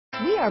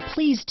We are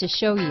pleased to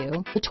show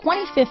you the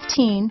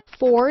 2015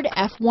 Ford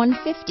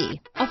F-150.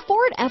 A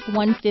Ford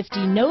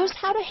F-150 knows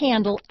how to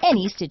handle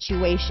any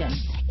situation.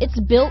 It's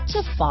built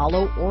to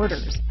follow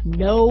orders,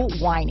 no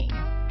whining.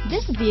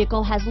 This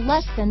vehicle has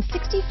less than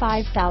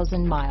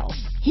 65,000 miles.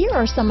 Here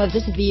are some of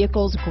this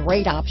vehicle's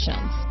great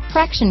options: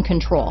 traction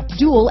control,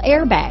 dual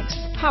airbags,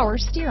 power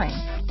steering,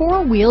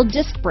 four-wheel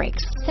disc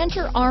brakes,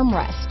 center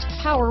armrest,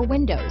 power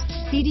windows,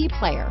 CD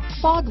player,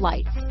 fog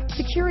lights,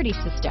 security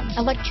system,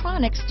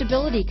 electronic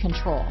stability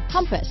control,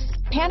 compass,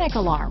 panic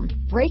alarm,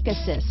 brake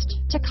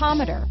assist,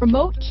 tachometer,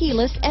 remote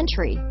keyless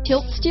entry,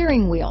 tilt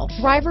steering wheel,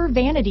 driver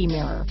vanity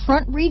mirror,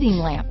 front reading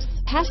lamps,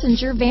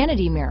 passenger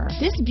vanity mirror.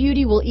 This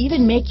beauty will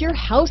even make your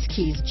house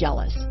keys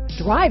jealous.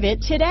 Drive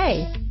it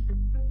today.